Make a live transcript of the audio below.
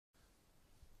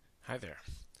Hi there.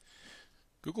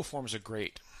 Google Forms are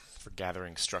great for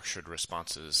gathering structured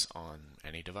responses on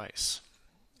any device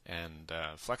and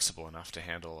flexible enough to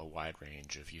handle a wide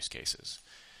range of use cases.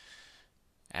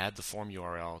 Add the form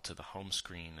URL to the home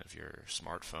screen of your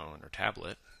smartphone or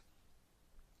tablet,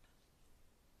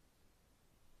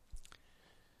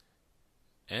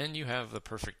 and you have the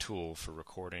perfect tool for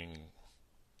recording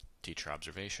teacher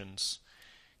observations,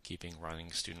 keeping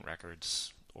running student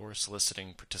records, or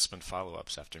soliciting participant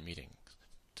follow-ups after meetings,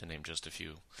 to name just a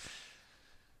few.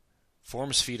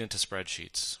 Forms feed into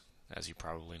spreadsheets, as you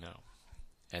probably know,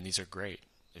 and these are great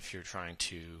if you're trying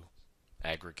to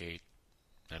aggregate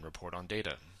and report on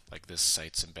data, like this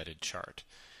site's embedded chart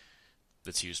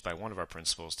that's used by one of our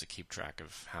principals to keep track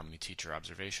of how many teacher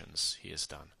observations he has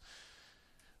done.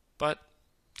 But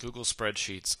Google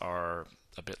spreadsheets are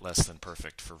a bit less than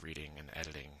perfect for reading and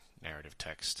editing narrative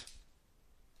text.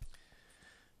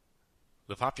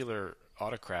 The popular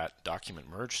Autocrat document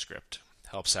merge script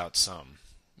helps out some,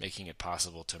 making it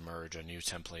possible to merge a new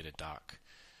templated doc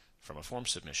from a form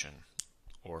submission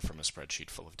or from a spreadsheet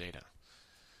full of data.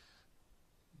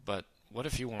 But what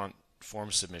if you want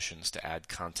form submissions to add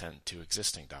content to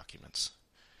existing documents?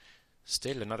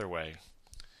 Stated another way,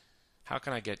 how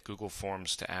can I get Google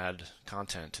Forms to add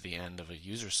content to the end of a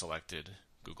user-selected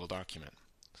Google document,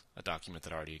 a document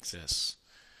that already exists?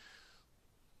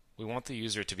 We want the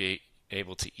user to be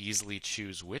able to easily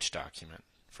choose which document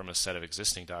from a set of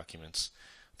existing documents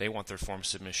they want their form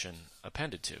submission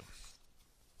appended to,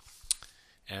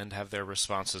 and have their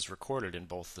responses recorded in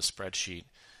both the spreadsheet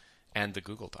and the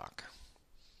Google Doc.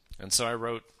 And so I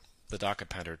wrote the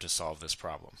docAppender to solve this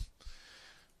problem.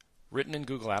 Written in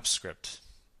Google Apps script,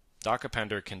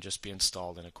 docAppender can just be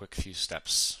installed in a quick few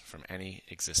steps from any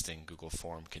existing Google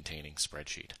form containing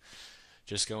spreadsheet.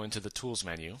 Just go into the Tools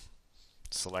menu,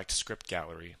 select Script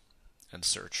Gallery, and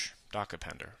search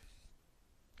docAppender.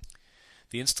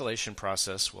 The installation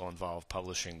process will involve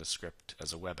publishing the script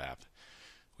as a web app,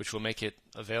 which will make it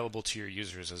available to your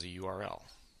users as a URL.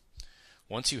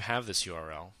 Once you have this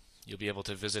URL, you'll be able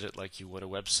to visit it like you would a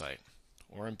website,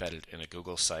 or embed it in a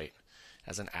Google site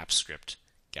as an app script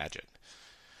gadget.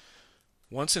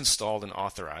 Once installed and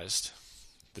authorized,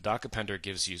 the docAppender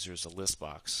gives users a list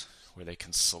box where they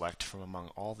can select from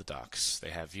among all the docs they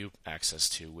have view access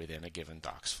to within a given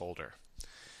docs folder.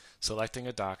 Selecting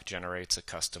a doc generates a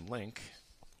custom link,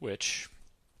 which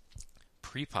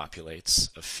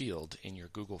pre-populates a field in your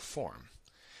Google form.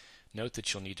 Note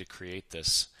that you'll need to create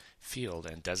this field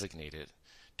and designate it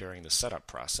during the setup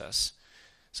process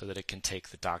so that it can take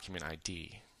the document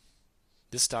ID.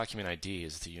 This document ID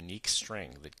is the unique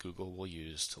string that Google will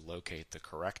use to locate the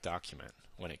correct document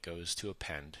when it goes to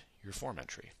append your form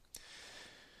entry.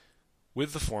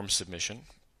 With the form submission,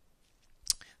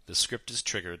 the script is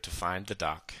triggered to find the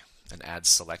doc and add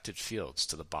selected fields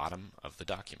to the bottom of the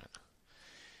document.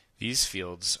 These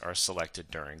fields are selected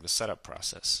during the setup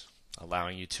process,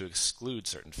 allowing you to exclude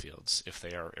certain fields if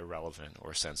they are irrelevant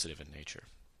or sensitive in nature.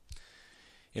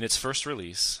 In its first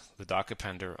release, the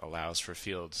docAppender allows for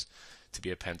fields to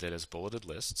be appended as bulleted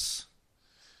lists,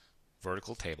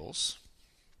 vertical tables,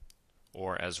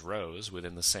 or as rows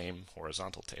within the same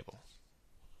horizontal table.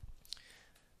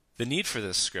 The need for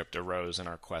this script arose in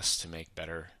our quest to make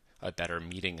a better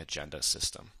meeting agenda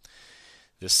system.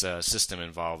 This system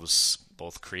involves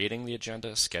both creating the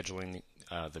agenda, scheduling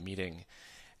the meeting,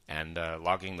 and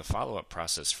logging the follow-up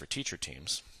process for teacher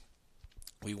teams.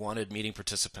 We wanted meeting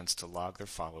participants to log their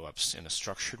follow-ups in a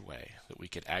structured way that we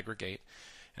could aggregate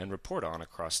and report on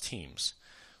across teams,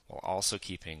 while also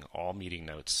keeping all meeting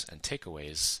notes and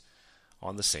takeaways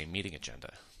on the same meeting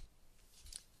agenda.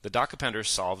 The docAppender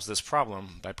solves this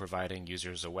problem by providing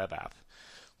users a web app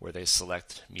where they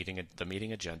select the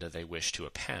meeting agenda they wish to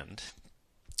append.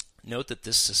 Note that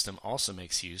this system also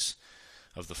makes use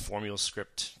of the formula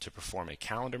script to perform a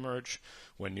calendar merge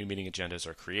when new meeting agendas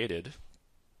are created,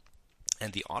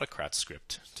 and the Autocrat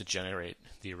script to generate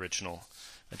the original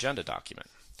agenda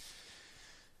document.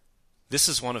 This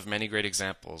is one of many great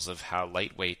examples of how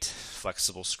lightweight,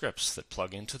 flexible scripts that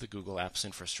plug into the Google Apps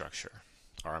infrastructure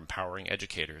are empowering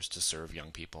educators to serve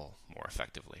young people more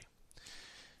effectively.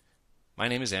 My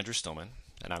name is Andrew Stillman,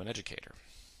 and I'm an educator.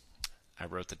 I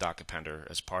wrote the docAppender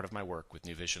as part of my work with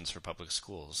New Visions for Public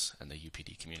Schools and the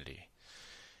UPD community.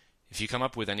 If you come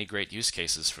up with any great use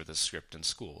cases for this script in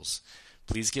schools,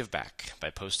 please give back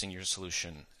by posting your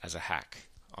solution as a hack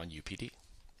on UPD.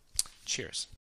 Cheers.